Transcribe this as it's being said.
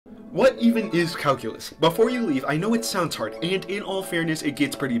What even is calculus? Before you leave, I know it sounds hard, and in all fairness, it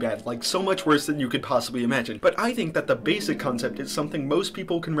gets pretty bad, like so much worse than you could possibly imagine, but I think that the basic concept is something most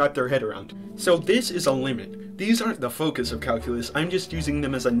people can wrap their head around. So this is a limit. These aren't the focus of calculus, I'm just using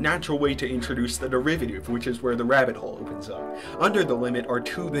them as a natural way to introduce the derivative, which is where the rabbit hole opens up. Under the limit are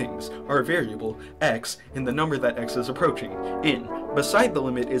two things, our variable, x, and the number that x is approaching, n. Beside the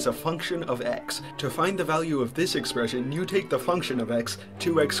limit is a function of x. To find the value of this expression, you take the function of x,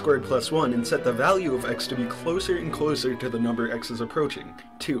 2x squared plus 1, and set the value of x to be closer and closer to the number x is approaching,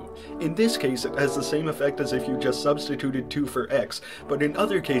 2. In this case, it has the same effect as if you just substituted 2 for x, but in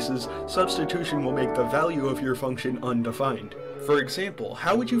other cases, substitution will make the value of your function undefined. For example,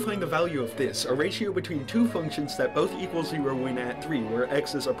 how would you find the value of this, a ratio between two functions that both equal 0 when at 3, where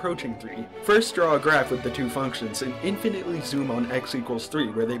x is approaching 3? First, draw a graph with the two functions, and infinitely zoom on x equals 3,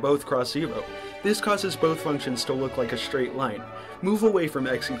 where they both cross 0. This causes both functions to look like a straight line. Move away from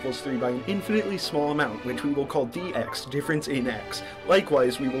x equals 3 by an infinitely small amount, which we will call dx, difference in x.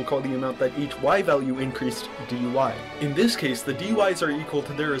 Likewise, we will call the amount that each y value increased dy. In this case, the dy's are equal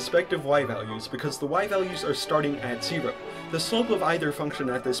to their respective y values, because the y values are starting at 0. The slope of either function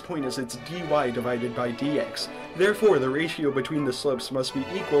at this point is its dy divided by dx. Therefore, the ratio between the slopes must be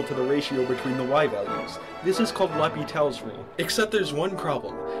equal to the ratio between the y values. This is called L'Hopital's rule. Except there's one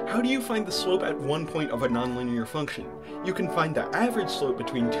problem. How do you find the slope at one point of a nonlinear function? You can find the average slope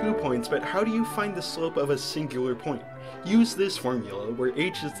between 2 points, but how do you find the slope of a singular point? Use this formula, where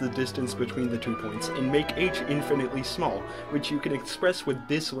h is the distance between the 2 points, and make h infinitely small, which you can express with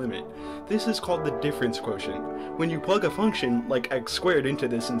this limit. This is called the difference quotient. When you plug a function, like x squared, into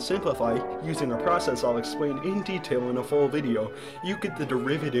this and simplify, using a process I'll explain in detail in a full video, you get the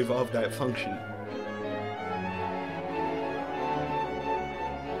derivative of that function.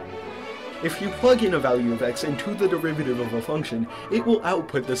 If you plug in a value of x into the derivative of a function, it will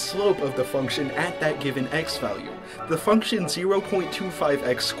output the slope of the function at that given x value. The function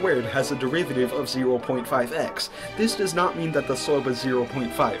 0.25x squared has a derivative of 0.5x. This does not mean that the slope is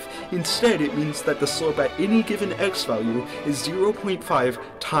 0.5. Instead, it means that the slope at any given x value is 0.5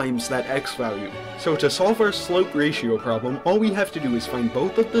 times that x value. So to solve our slope ratio problem, all we have to do is find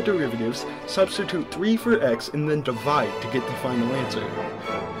both of the derivatives, substitute 3 for x, and then divide to get the final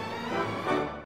answer.